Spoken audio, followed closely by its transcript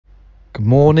Good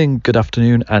morning, good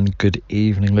afternoon, and good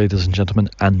evening, ladies and gentlemen,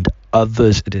 and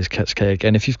others. It is Ketsk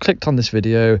again. If you've clicked on this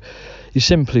video, you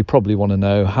simply probably want to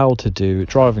know how to do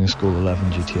Driving School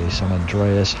 11 GTA San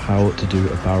Andreas, how to do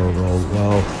a barrel roll.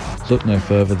 Well, look no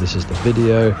further, this is the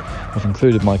video. I've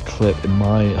included my clip in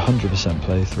my 100%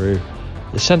 playthrough.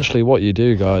 Essentially what you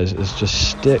do, guys, is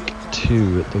just stick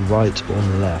to the right or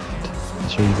left.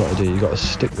 That's what you've got to do. You've got to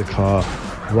stick the car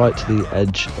right to the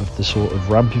edge of the sort of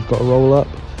ramp you've got to roll up,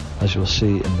 as you'll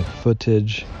see in the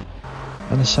footage.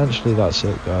 And essentially that's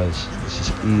it, guys. It's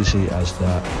as easy as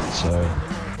that. So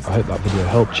I hope that video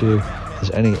helped you. If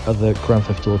there's any other Grand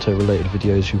Theft Auto related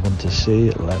videos you want to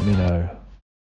see, let me know.